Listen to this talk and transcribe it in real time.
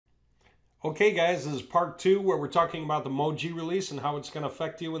Okay guys, this is part 2 where we're talking about the MOWG release and how it's going to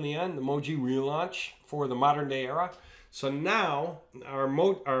affect you in the end, the MOWG relaunch for the modern day era. So now our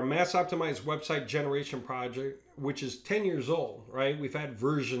mass optimized website generation project, which is 10 years old, right? We've had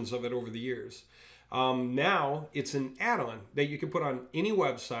versions of it over the years. Now it's an add-on that you can put on any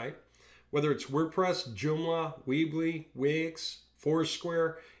website, whether it's WordPress, Joomla, Weebly, Wix,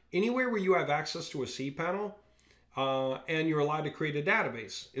 Foursquare, anywhere where you have access to a cPanel. And you're allowed to create a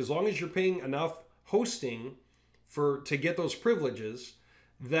database. As long as you're paying enough hosting to get those privileges,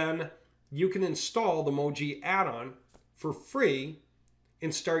 then you can install the MOWG add-on for free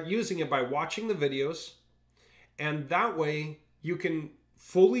and start using it by watching the videos. And that way you can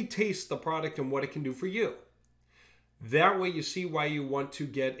fully taste the product and what it can do for you. That way you see why you want to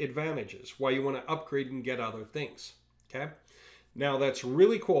get advantages, why you want to upgrade and get other things. Okay? Now that's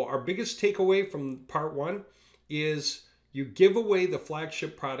really cool. Our biggest takeaway from part 1 is you give away the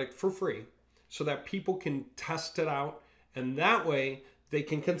flagship product for free so that people can test it out, and that way they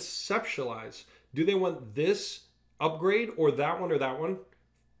can conceptualize, do they want this upgrade or that one or that one?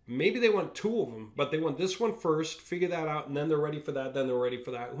 Maybe they want 2 of them, but they want this one first, figure that out, and then they're ready for that, then they're ready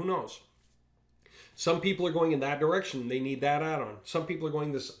for that. Who knows? Some people are going in that direction, they need that add-on. Some people are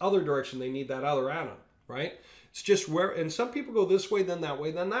going this other direction, they need that other add-on, right? It's just where, and some people go this way, then that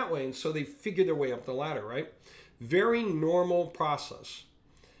way, then that way, and so they figure their way up the ladder, right? Very normal process,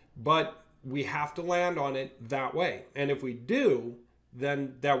 but we have to land on it that way. And if we do,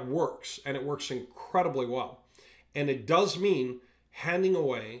 then that works, and it works incredibly well. And it does mean handing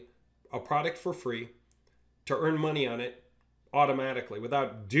away a product for free to earn money on it automatically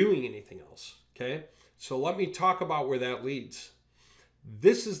without doing anything else, okay? So let me talk about where that leads.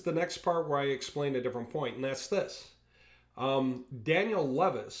 This is the next part where I explain a different point, and that's this. Daniel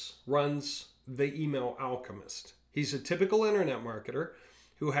Levis runs the Email Alchemist. He's a typical internet marketer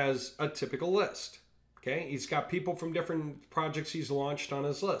who has a typical list. Okay, he's got people from different projects he's launched on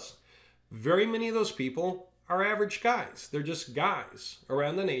his list. Very many of those people are average guys. They're just guys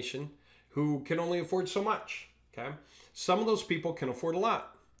around the nation who can only afford so much. Okay, some of those people can afford a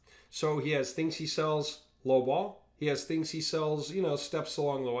lot. So he has things he sells lowball. He has things he sells, steps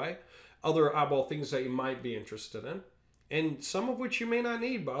along the way. Other oddball things that you might be interested in. And some of which you may not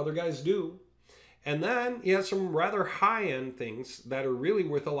need, but other guys do. And then he has some rather high-end things that are really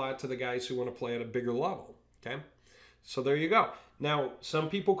worth a lot to the guys who want to play at a bigger level. Okay? So there you go. Now, some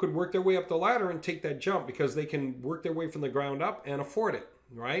people could work their way up the ladder and take that jump because they can work their way from the ground up and afford it,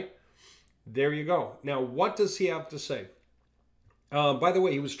 right? There you go. Now, what does he have to say? By the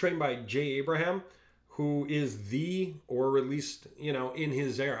way, he was trained by Jay Abraham, who is or at least, in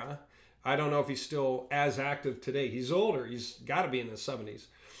his era. I don't know if he's still as active today. He's older. He's got to be in his 70s.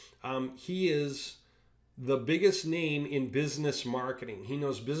 He is the biggest name in business marketing. He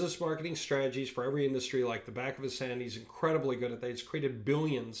knows business marketing strategies for every industry like the back of his hand. He's incredibly good at that. He's created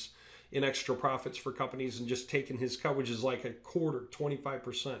billions in extra profits for companies and just taken his cut, which is like a quarter,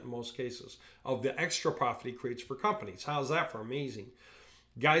 25% in most cases, of the extra profit he creates for companies. How's that for amazing?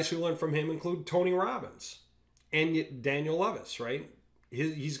 Guys who learn from him include Tony Robbins and Daniel Levis, right?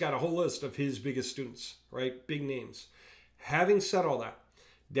 He's got a whole list of his biggest students, right? Big names. Having said all that,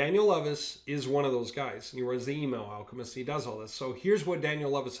 Daniel Levis is one of those guys. He runs the Email Alchemist. He does all this. So here's what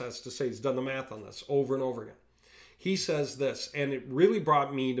Daniel Levis has to say. He's done the math on this over and over again. He says this, and it really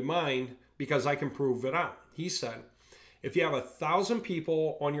brought me to mind because I can prove it out. He said, if you have 1,000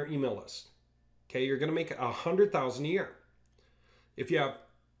 people on your email list, okay, you're going to make 100,000 a year. If you have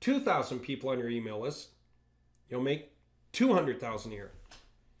 2,000 people on your email list, you'll make 200,000 a year.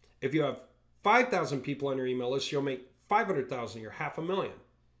 If you have 5,000 people on your email list, you'll make 500,000 a year, $500,000.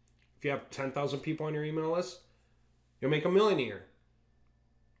 If you have 10,000 people on your email list, you'll make $1 million a year.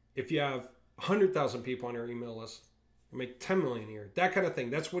 If you have 100,000 people on your email list, you'll make $10 million a year. That kind of thing.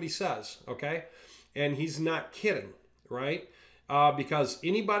 That's what he says, okay? And he's not kidding, right? Because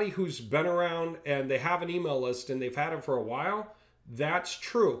anybody who's been around and they have an email list and they've had it for a while, that's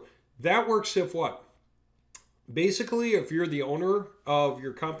true. That works if what? Basically, if you're the owner of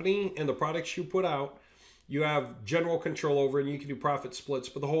your company and the products you put out, you have general control over and you can do profit splits.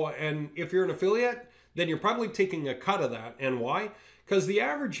 But and if you're an affiliate, then you're probably taking a cut of that. And why? Because the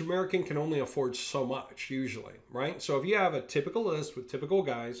average American can only afford so much usually, right? So if you have a typical list with typical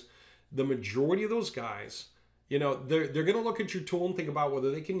guys, the majority of those guys, they're going to look at your tool and think about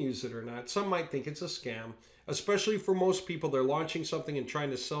whether they can use it or not. Some might think it's a scam, especially for most people. They're launching something and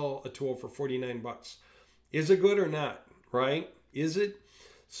trying to sell a tool for 49 bucks. Is it good or not, right? Is it?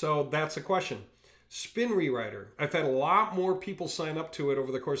 So that's a question. Spin Rewriter. I've had a lot more people sign up to it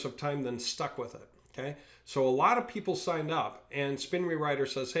over the course of time than stuck with it. Okay, So a lot of people signed up, and Spin Rewriter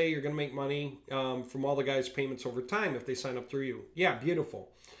says, hey, you're going to make money from all the guys' payments over time if they sign up through you. Yeah, beautiful.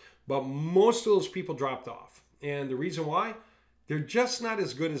 But most of those people dropped off. And the reason why? They're just not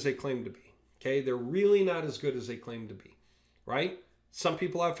as good as they claim to be. Okay, they're really not as good as they claim to be, right? Some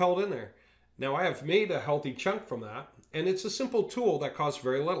people I've held in there. Now, I have made a healthy chunk from that, and it's a simple tool that costs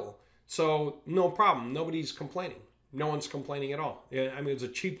very little. So no problem. Nobody's complaining. No one's complaining at all. I mean, it's a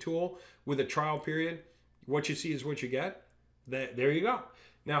cheap tool with a trial period. What you see is what you get. There you go.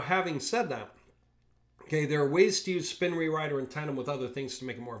 Now, having said that, okay, there are ways to use Spin Rewriter in tandem with other things to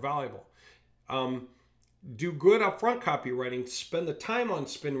make it more valuable. Do good upfront copywriting. Spend the time on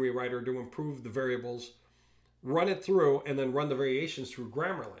Spin Rewriter to improve the variables. Run it through, and then run the variations through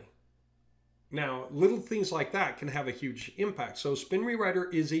Grammarly. Now, little things like that can have a huge impact. So Spin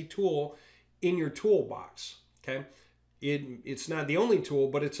Rewriter is a tool in your toolbox, okay? It's not the only tool,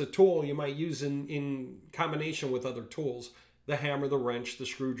 but it's a tool you might use in combination with other tools, the hammer, the wrench, the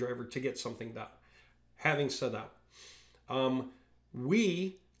screwdriver, to get something done. Having said that,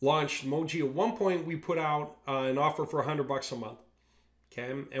 we launched MOWG. At one point, we put out an offer for $100 a month,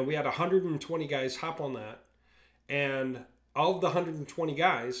 okay? And we had 120 guys hop on that. And of the 120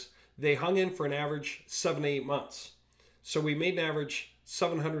 guys, they hung in for an average 7 to 8 months. So we made an average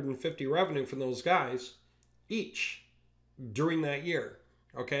 $750 revenue from those guys each during that year,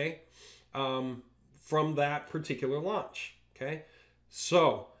 okay? From that particular launch, okay?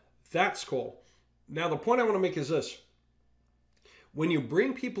 So that's cool. Now, the point I want to make is this. When you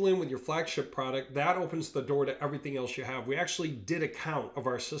bring people in with your flagship product, that opens the door to everything else you have. We actually did a count of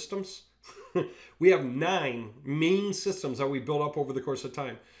our systems. We have 9 main systems that we built up over the course of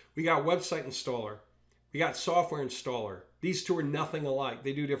time. We got website installer. We got software installer. These two are nothing alike.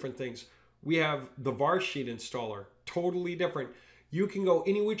 They do different things. We have the VAR sheet installer, totally different. You can go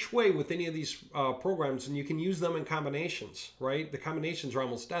any which way with any of these programs, and you can use them in combinations, right? The combinations are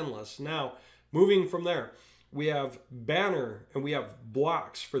almost endless. Now, moving from there, we have banner and we have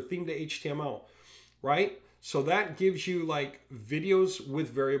blocks for theme to HTML, right? So that gives you like videos with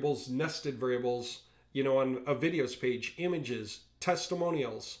variables, nested variables, you know, on a videos page, images,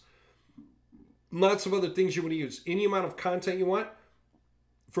 testimonials, lots of other things you want to use. Any amount of content you want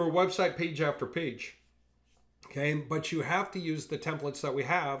for a website, page after page. Okay, but you have to use the templates that we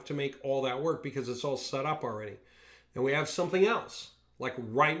have to make all that work because it's all set up already. And we have something else. Like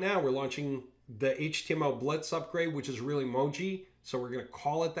right now, we're launching the HTML Blitz upgrade, which is really MOWG. So we're going to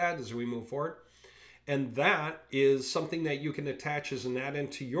call it that as we move forward. And that is something that you can attach as an add-in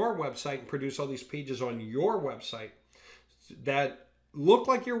to your website and produce all these pages on your website that look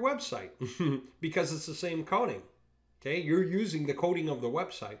like your website because it's the same coding. Okay, you're using the coding of the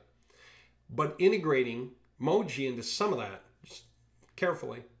website, but integrating MOWG into some of that, just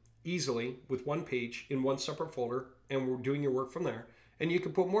carefully, easily, with one page in one separate folder, and we're doing your work from there. And you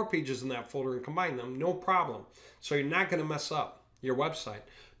can put more pages in that folder and combine them, no problem. So you're not going to mess up your website.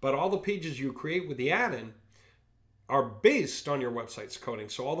 But all the pages you create with the add-in are based on your website's coding,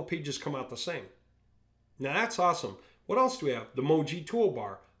 so all the pages come out the same. Now that's awesome. What else do we have? The MOWG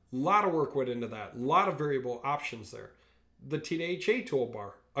toolbar. A lot of work went into that. A lot of variable options there. The T2HA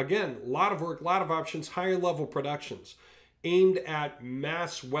toolbar. Again, a lot of work, a lot of options, higher level productions aimed at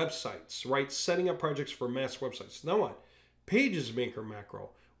mass websites, right? Setting up projects for mass websites. Now what? Pages Maker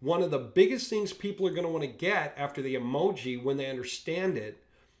macro. One of the biggest things people are going to want to get after the MOWG when they understand it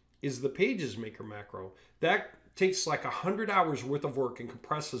is the Pages Maker macro. That takes like 100 hours worth of work and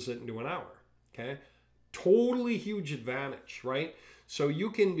compresses it into an hour, okay? Totally huge advantage, right? So you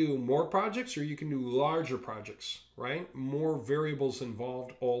can do more projects or you can do larger projects, right? More variables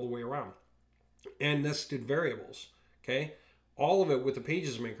involved all the way around. And nested variables, okay? All of it with the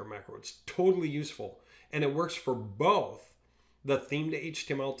Pages Maker macro. It's totally useful. And it works for both the theme to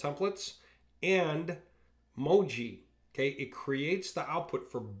HTML templates and MOWG, okay? It creates the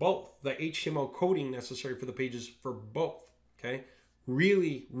output for both, the HTML coding necessary for the pages for both, okay?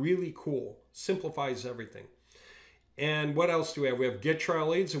 Really, really cool. Simplifies everything. And what else do we have? We have Get Trial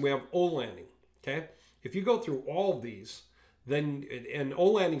Leads and we have O-Landing, okay? If you go through all of these, then, and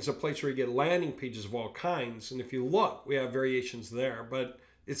O-Landing is a place where you get landing pages of all kinds. And if you look, we have variations there, but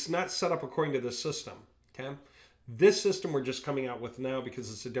it's not set up according to this system, okay? This system we're just coming out with now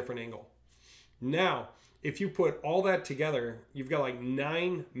because it's a different angle. Now, if you put all that together, you've got like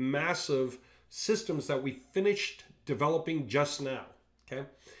 9 massive systems that we finished developing just now, okay?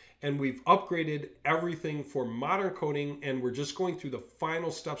 And we've upgraded everything for modern coding, and we're just going through the final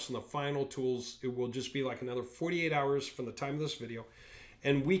steps and the final tools. It will just be like another 48 hours from the time of this video,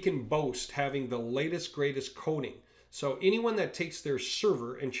 and we can boast having the latest, greatest coding. So anyone that takes their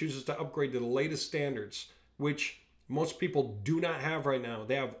server and chooses to upgrade to the latest standards, which most people do not have right now.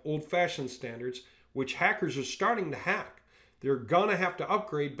 They have old-fashioned standards, which hackers are starting to hack. They're gonna have to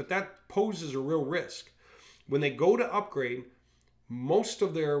upgrade, but that poses a real risk. When they go to upgrade, most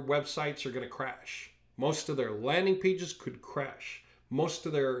of their websites are gonna crash. Most of their landing pages could crash. Most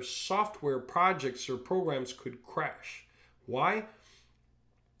of their software projects or programs could crash. Why?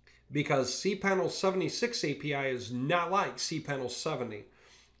 Because cPanel 76 API is not like cPanel 70.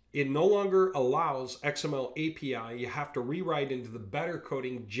 It no longer allows XML API. You have to rewrite into the better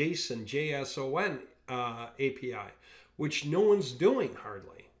coding JSON, JSON API, which no one's doing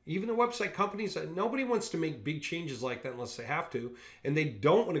hardly. Even the website companies, nobody wants to make big changes like that unless they have to, and they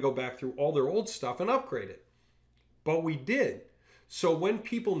don't want to go back through all their old stuff and upgrade it. But we did. So when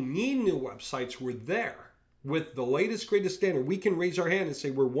people need new websites, we're there. With the latest, greatest standard, we can raise our hand and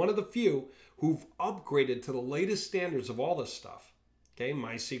say we're one of the few who've upgraded to the latest standards of all this stuff. Okay,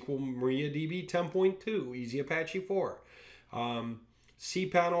 MySQL MariaDB 10.2, Easy Apache 4.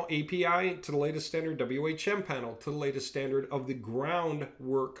 cPanel API to the latest standard, WHM panel to the latest standard of the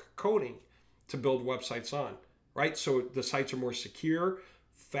groundwork coding to build websites on, right? So the sites are more secure,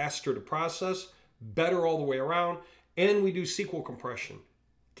 faster to process, better all the way around, and we do SQL compression,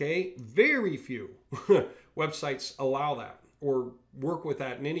 okay? Very few websites allow that or work with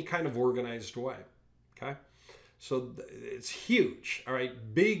that in any kind of organized way, okay? So it's huge, all right?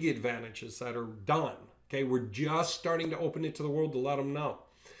 Big advantages that are done, okay? We're just starting to open it to the world to let them know.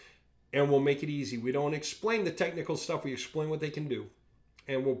 And we'll make it easy. We don't explain the technical stuff. We explain what they can do.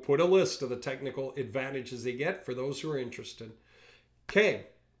 And we'll put a list of the technical advantages they get for those who are interested. Okay.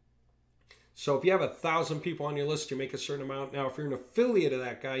 So if you have 1,000 people on your list, you make a certain amount. Now, if you're an affiliate of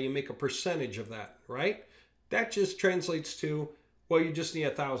that guy, you make a percentage of that, right? That just translates to, well, you just need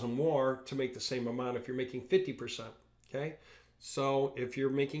 1,000 more to make the same amount if you're making 50%, okay? So if you're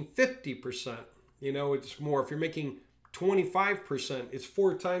making 50%, you know, it's more. If you're making 25%, it's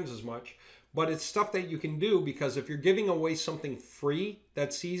 4 times as much. But it's stuff that you can do because if you're giving away something free,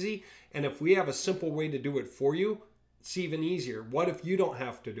 that's easy. And if we have a simple way to do it for you, it's even easier. What if you don't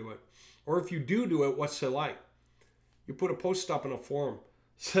have to do it? Or if you do it, what's it like? You put a post up in a forum.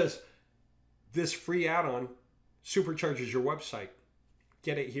 It says, this free add-on supercharges your website.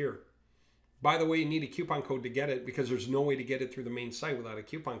 Get it here. By the way, you need a coupon code to get it because there's no way to get it through the main site without a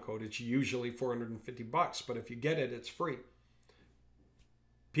coupon code. It's usually $450, but if you get it, it's free.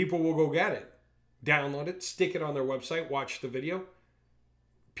 People will go get it, download it, stick it on their website, watch the video.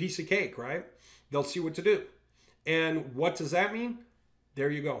 Piece of cake, right? They'll see what to do. And what does that mean?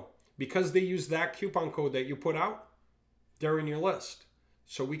 There you go. Because they use that coupon code that you put out, they're in your list.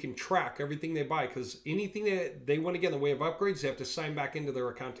 So we can track everything they buy because anything that they want to get in the way of upgrades, they have to sign back into their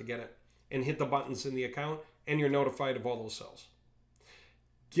account to get it and hit the buttons in the account and you're notified of all those sales.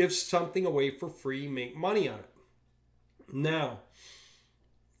 Give something away for free, make money on it. Now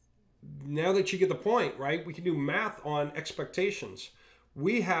that you get the point, right, we can do math on expectations.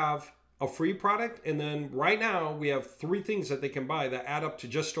 We have a free product and then right now we have 3 things that they can buy that add up to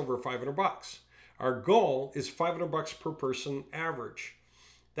just over $500. Our goal is $500 per person average.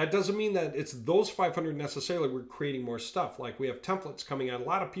 That doesn't mean that it's those 500 necessarily. We're creating more stuff. Like we have templates coming out. A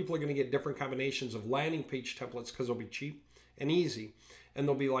lot of people are going to get different combinations of landing page templates because they'll be cheap and easy. And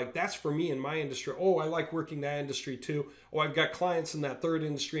they'll be like, that's for me in my industry. Oh, I like working that industry too. Oh, I've got clients in that 3rd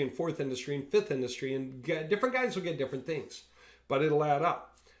industry and 4th industry and 5th industry. And different guys will get different things, but it'll add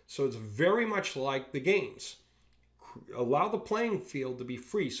up. So it's very much like the games. Allow the playing field to be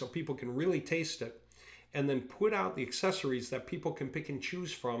free so people can really taste it. And then put out the accessories that people can pick and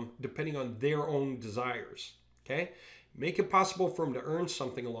choose from depending on their own desires, okay? Make it possible for them to earn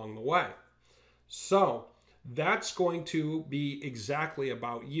something along the way. So that's going to be exactly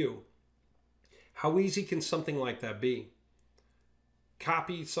about you. How easy can something like that be?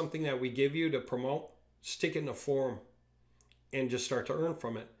 Copy something that we give you to promote, stick it in a forum, and just start to earn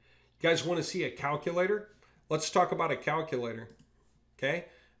from it. You guys want to see a calculator? Let's talk about a calculator, okay?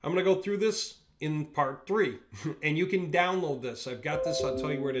 I'm going to go through this in part 3 and you can download this. I've got this. I'll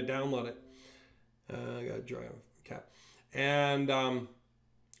tell you where to download it. I got to drive. Okay. And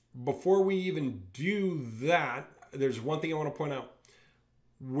before we even do that, there's one thing I want to point out.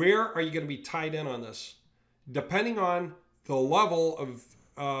 Where are you going to be tied in on this? Depending on the level of,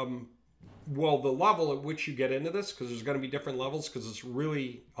 the level at which you get into this, because there's going to be different levels because it's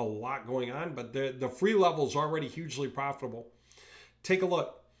really a lot going on, but the free level is already hugely profitable. Take a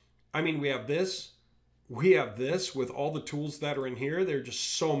look. I mean, we have this with all the tools that are in here. There are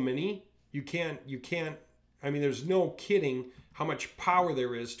just so many. You can't, I mean, there's no kidding how much power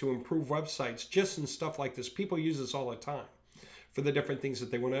there is to improve websites just in stuff like this. People use this all the time. for the different things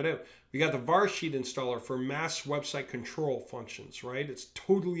that they want to do. We got the var sheet installer for mass website control functions, right? It's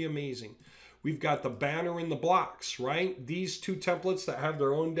totally amazing. We've got the banner and the blocks, right? These two templates that have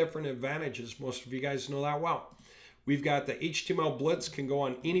their own different advantages. Most of you guys know that well. We've got the HTML Blitz, can go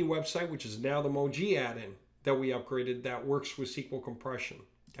on any website, which is now the MOWG add-in that we upgraded that works with SQL Compression,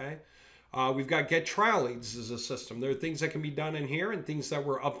 okay? We've got Get Trial Leads as a system. There are things that can be done in here and things that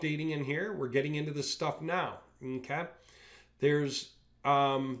we're updating in here. We're getting into this stuff now, okay? There's,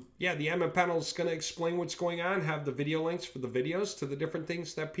 yeah, the admin panel is going to explain what's going on, have the video links for the videos to the different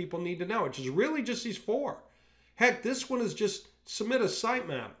things that people need to know, which is really just these 4. Heck, this one is just submit a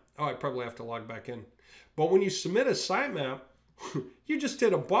sitemap. Oh, I probably have to log back in. But when you submit a sitemap, you just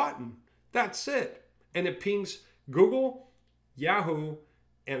hit a button. That's it. And it pings Google, Yahoo,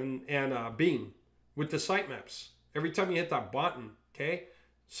 and Bing with the sitemaps. Every time you hit that button, okay?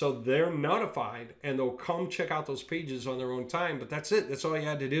 So they're notified and they'll come check out those pages on their own time, but that's it. That's all you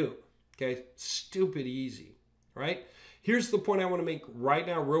had to do, okay? Stupid easy, right? Here's the point I want to make right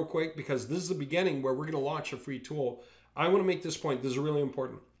now real quick, because this is the beginning where we're going to launch a free tool. I want to make this point. This is really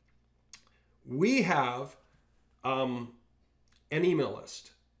important. We have an email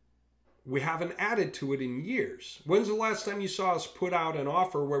list. We haven't added to it in years. When's the last time you saw us put out an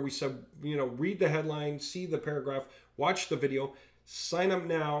offer where we said, you know, read the headline, see the paragraph, watch the video, sign up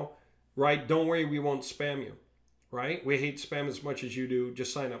now, right? Don't worry, we won't spam you, right? We hate spam as much as you do.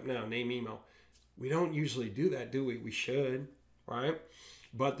 Just sign up now, name, email. We don't usually do that, do we? We should, right?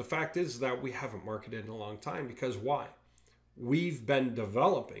 But the fact is that we haven't marketed in a long time, because why? We've been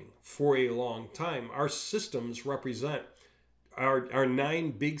developing for a long time. Our systems represent, our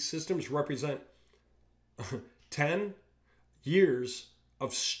 9 big systems represent 10 years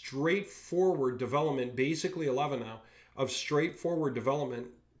of straightforward development, basically 11 now, of straightforward development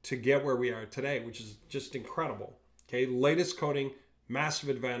to get where we are today, which is just incredible. Okay, latest coding, massive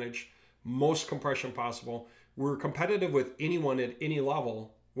advantage, most compression possible. We're competitive with anyone at any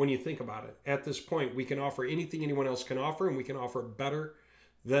level when you think about it. At this point, we can offer anything anyone else can offer, and we can offer better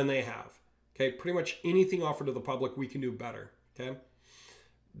than they have. Okay, pretty much anything offered to the public, we can do better. Okay,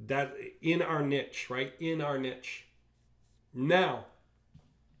 that in our niche, right? In our niche. Now,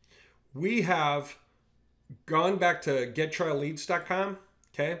 we have gone back to gettrialleads.com,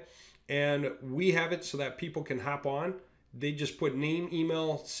 okay? And we have it so that people can hop on. They just put name,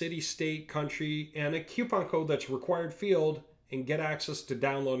 email, city, state, country, and a coupon code that's required field, and get access to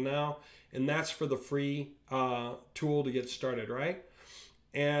download now. And that's for the free tool to get started, right?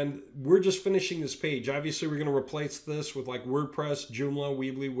 And we're just finishing this page. Obviously, we're going to replace this with like WordPress, Joomla,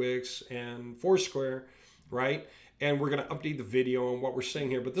 Weebly, Wix, and Foursquare, right? And we're going to update the video and what we're saying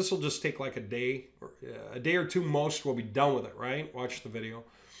here. But this will just take like a day or two most. We'll be done with it, right? Watch the video,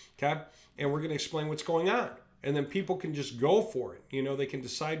 okay? And we're going to explain what's going on. And then people can just go for it. You know, they can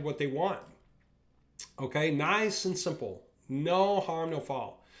decide what they want. Okay, nice and simple. No harm, no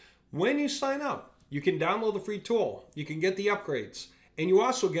foul. When you sign up, you can download the free tool. You can get the upgrades. And you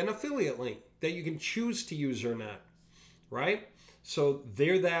also get an affiliate link that you can choose to use or not, right? So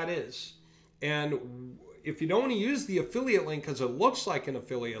there that is. And if you don't want to use the affiliate link because it looks like an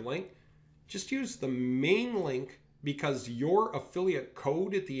affiliate link, just use the main link, because your affiliate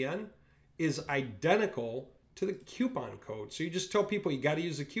code at the end is identical to the coupon code. So you just tell people you got to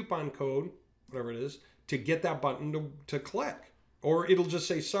use the coupon code, whatever it is, to get that button to click. Or it'll just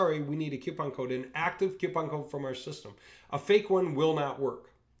say, sorry, we need a coupon code, an active coupon code from our system. A fake one will not work,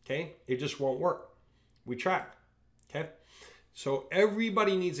 okay? It just won't work. We tried, okay? So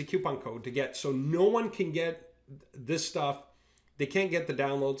everybody needs a coupon code to get, so no one can get this stuff. They can't get the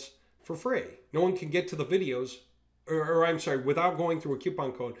downloads for free. No one can get to the videos, or I'm sorry, without going through a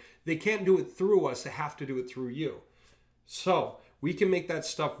coupon code. They can't do it through us. They have to do it through you. So we can make that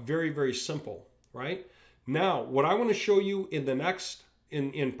stuff very, very simple, right? Now, what I want to show you in the next,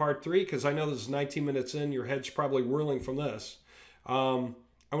 in part 3, because I know this is 19 minutes in, your head's probably whirling from this. I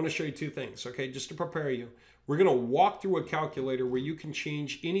want to show you 2 things, okay, just to prepare you. We're going to walk through a calculator where you can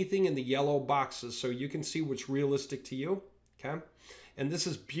change anything in the yellow boxes so you can see what's realistic to you, okay? And this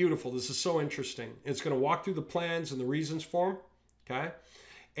is beautiful. This is so interesting. It's going to walk through the plans and the reasons for them, okay?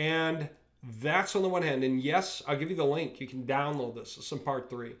 And that's on the one hand. And yes, I'll give you the link. You can download this. It's in part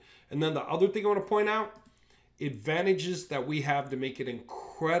 3. And then the other thing I want to point out, advantages that we have to make it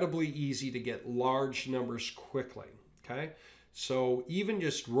incredibly easy to get large numbers quickly, okay? So even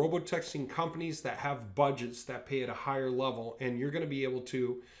just robo-texting companies that have budgets that pay at a higher level, and you're going to be able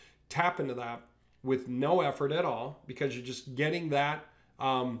to tap into that with no effort at all, because you're just getting that,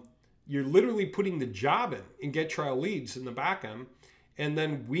 you're literally putting the job in Get Trial Leads in the back end, and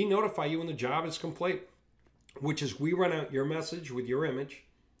then we notify you when the job is complete. which is we run out your message with your image,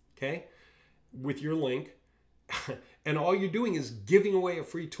 okay, with your link, and all you're doing is giving away a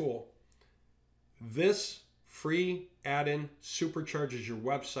free tool. This free add-in supercharges your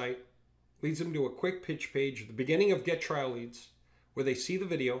website, leads them to a quick pitch page at the beginning of Get Trial Leads, where they see the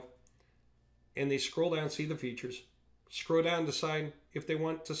video and they scroll down, see the features, scroll down, decide if they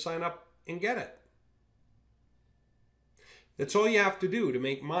want to sign up and get it. That's all you have to do to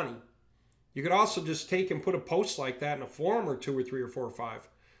make money. You could also just take and put a post like that in a forum or 2 or 3 or 4 or 5.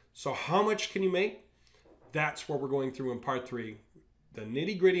 So how much can you make? That's what we're going through in part 3. The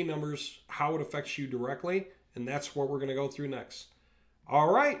nitty-gritty numbers, how it affects you directly, and that's what we're going to go through next.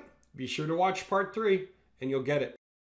 All right, be sure to watch part 3 and you'll get it.